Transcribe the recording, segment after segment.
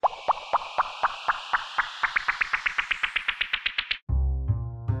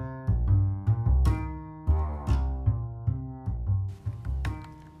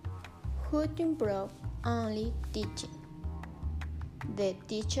could improve only teaching. The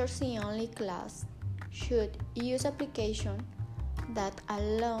teachers in only class should use applications that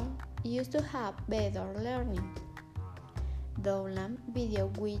allow you to have better learning. Download video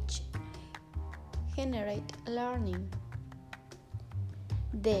which generate learning.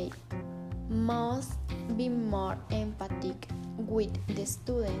 They must be more empathic with the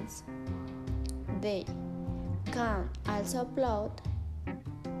students. They can also upload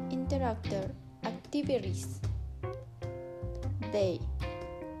interactive activities. They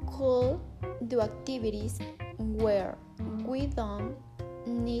could do activities where we don't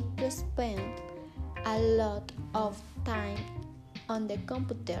need to spend a lot of time on the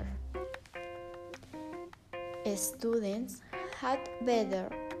computer. Students had better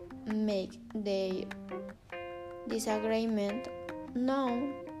make their disagreement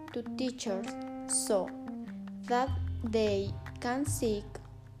known to teachers so that they can seek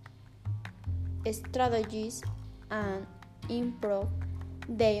strategies and improve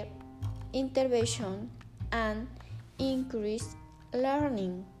their intervention and increase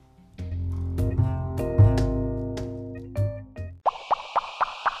learning.